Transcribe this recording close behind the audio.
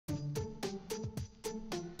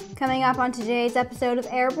Coming up on today's episode of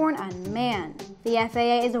Airborne-Unmanned, the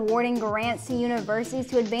FAA is awarding grants to universities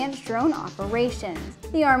to advance drone operations.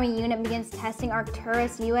 The Army unit begins testing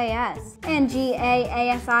Arcturus UAS, and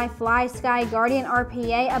GA-ASI flies Skyguardian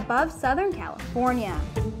RPA above Southern California.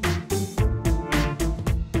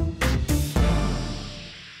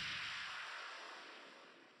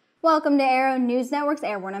 Welcome to Aero-News Network's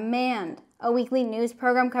Airborne-Unmanned, a weekly news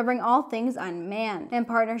program covering all things unmanned, in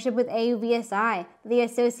partnership with AUVSI, the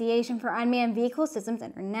Association for Unmanned Vehicle Systems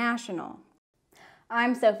International.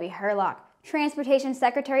 I'm Sophie Herlock. Transportation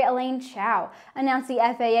Secretary Chao announced the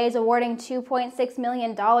FAA is awarding $2.6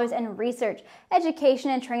 million in research, education,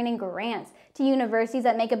 and training grants to universities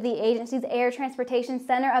that make up the agency's Air Transportation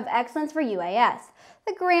Center of Excellence for UAS.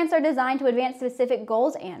 The grants are designed to advance specific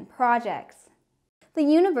goals and projects. The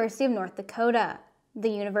University of North Dakota, the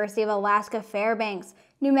University of Alaska Fairbanks,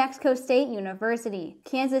 New Mexico State University,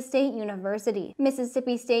 Kansas State University,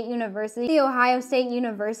 Mississippi State University, The Ohio State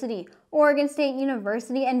University, Oregon State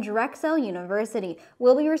University, and Drexel University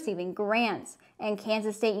will be receiving grants, and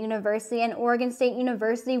Kansas State University and Oregon State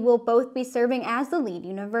University will both be serving as the lead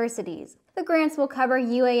universities. The grants will cover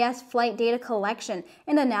UAS flight data collection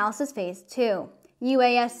and analysis Phase 2,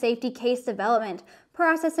 UAS safety case development,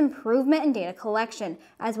 process improvement and data collection,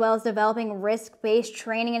 as well as developing risk-based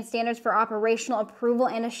training and standards for operational approval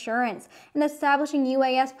and assurance, and establishing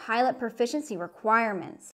UAS pilot proficiency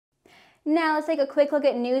requirements. Now let's take a quick look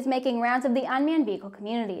at news making rounds of the unmanned vehicle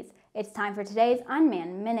communities. It's time for today's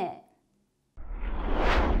Unmanned Minute.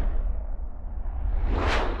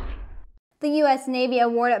 The U.S. Navy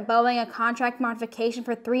awarded Boeing a contract modification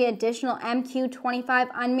for 3 additional MQ-25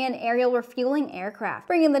 unmanned aerial refueling aircraft,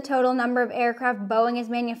 bringing the total number of aircraft Boeing is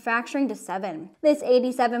manufacturing to 7. This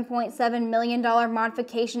 $87.7 million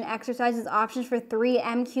modification exercises options for 3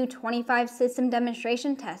 MQ-25 system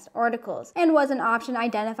demonstration test articles, and was an option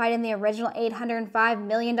identified in the original $805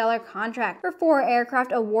 million contract for 4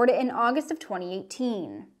 aircraft awarded in August of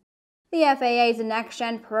 2018. The FAA's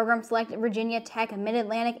next-gen program selected Virginia Tech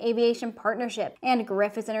Mid-Atlantic Aviation Partnership and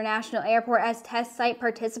Griffith International Airport as test site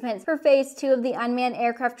participants for Phase 2 of the Unmanned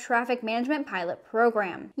Aircraft Traffic Management Pilot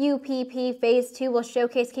Program. UPP Phase 2 will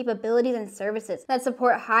showcase capabilities and services that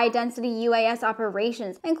support high-density UAS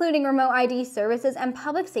operations, including remote ID services and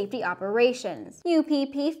public safety operations.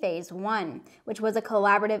 UPP Phase 1, which was a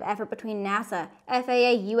collaborative effort between NASA,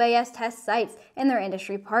 FAA UAS test sites, and their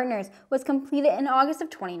industry partners, was completed in August of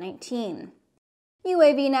 2019.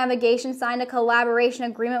 UAV Navigation signed a collaboration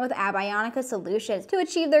agreement with Abionica Solutions to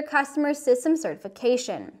achieve their customer system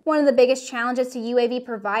certification. One of the biggest challenges to UAV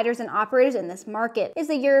providers and operators in this market is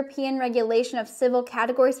the European regulation of civil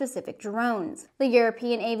category-specific drones. The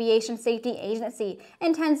European Aviation Safety Agency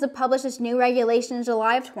intends to publish this new regulation in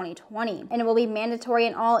July of 2020, and it will be mandatory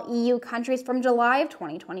in all EU countries from July of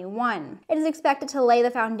 2021. It is expected to lay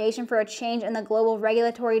the foundation for a change in the global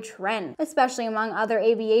regulatory trend, especially among other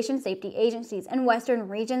aviation safety agencies and Western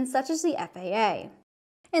regions such as the FAA.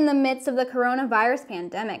 In the midst of the coronavirus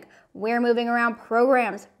pandemic, we're moving around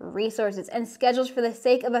programs, resources, and schedules for the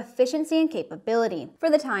sake of efficiency and capability. For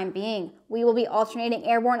the time being, we will be alternating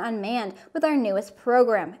Airborne-Unmanned with our newest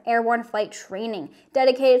program, Airborne-Flight Training,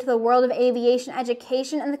 dedicated to the world of aviation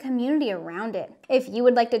education and the community around it. If you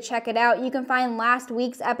would like to check it out, you can find last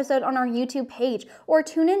week's episode on our YouTube page or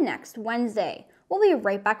tune in next Wednesday. We'll be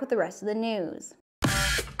right back with the rest of the news.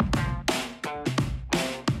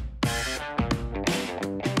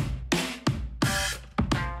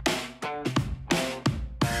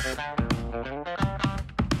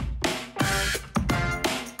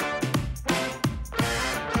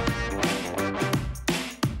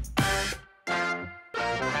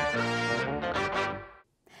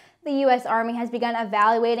 The U.S. Army has begun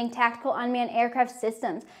evaluating tactical unmanned aircraft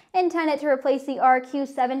systems intended to replace the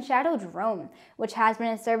RQ-7 Shadow drone, which has been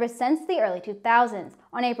in service since the early 2000s.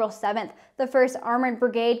 On April 7th, the 1st Armored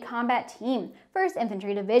Brigade Combat Team, 1st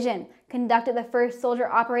Infantry Division, conducted the first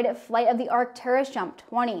soldier-operated flight of the Arcturus Jump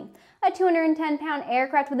 20, a 210-pound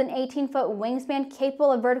aircraft with an 18-foot wingspan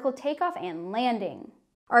capable of vertical takeoff and landing.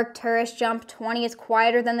 Arcturus Jump 20 is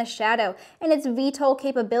quieter than the Shadow, and its VTOL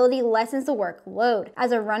capability lessens the workload,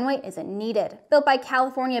 as a runway isn't needed. Built by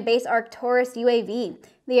California-based Arcturus UAV,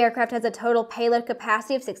 the aircraft has a total payload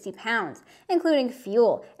capacity of 60 pounds, including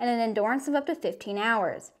fuel, and an endurance of up to 15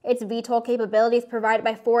 hours. Its VTOL capability is provided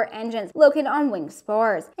by 4 engines located on wing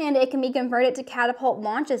spars, and it can be converted to catapult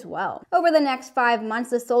launch as well. Over the next 5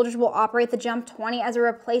 months, the soldiers will operate the Jump 20 as a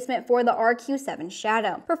replacement for the RQ-7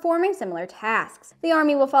 Shadow, performing similar tasks. The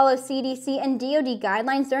Army will follow CDC and DoD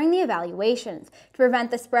guidelines during the evaluations to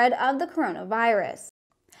prevent the spread of the coronavirus.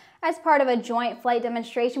 as part of a joint flight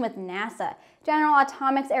demonstration with NASA. General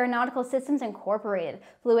Atomics Aeronautical Systems Inc.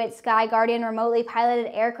 flew its SkyGuardian Remotely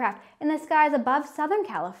Piloted Aircraft in the skies above Southern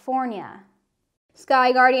California.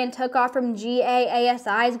 SkyGuardian took off from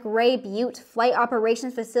GA-ASI's Gray Butte Flight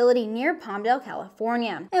Operations Facility near Palmdale,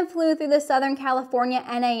 California, and flew through the Southern California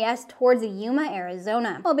NAS towards Yuma,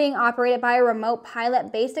 Arizona, while being operated by a remote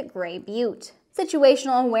pilot based at Gray Butte.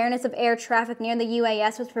 Situational awareness of air traffic near the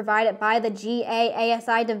UAS was provided by the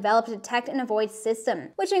GA-ASI developed Detect and Avoid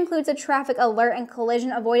system, which includes a traffic alert and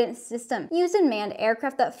collision avoidance system used in manned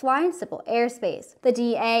aircraft that fly in civil airspace. The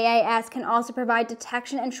GA-AS can also provide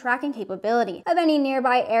detection and tracking capability of any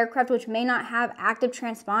nearby aircraft which may not have active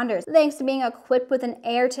transponders, thanks to being equipped with an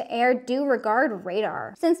air-to-air due regard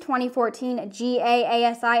radar. Since 2014,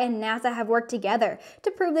 GA-ASI and NASA have worked together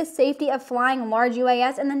to prove the safety of flying large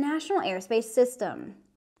UAS in the National Airspace System.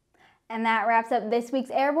 And that wraps up this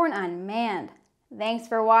week's Airborne Unmanned. Thanks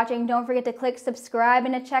for watching. Don't forget to click subscribe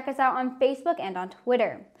and to check us out on Facebook and on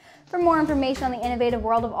Twitter. For more information on the innovative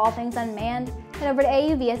world of all things unmanned, head over to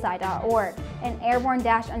auvsi.org and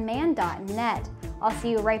airborne-unmanned.net. I'll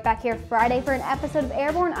see you right back here Friday for an episode of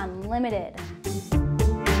Airborne Unlimited.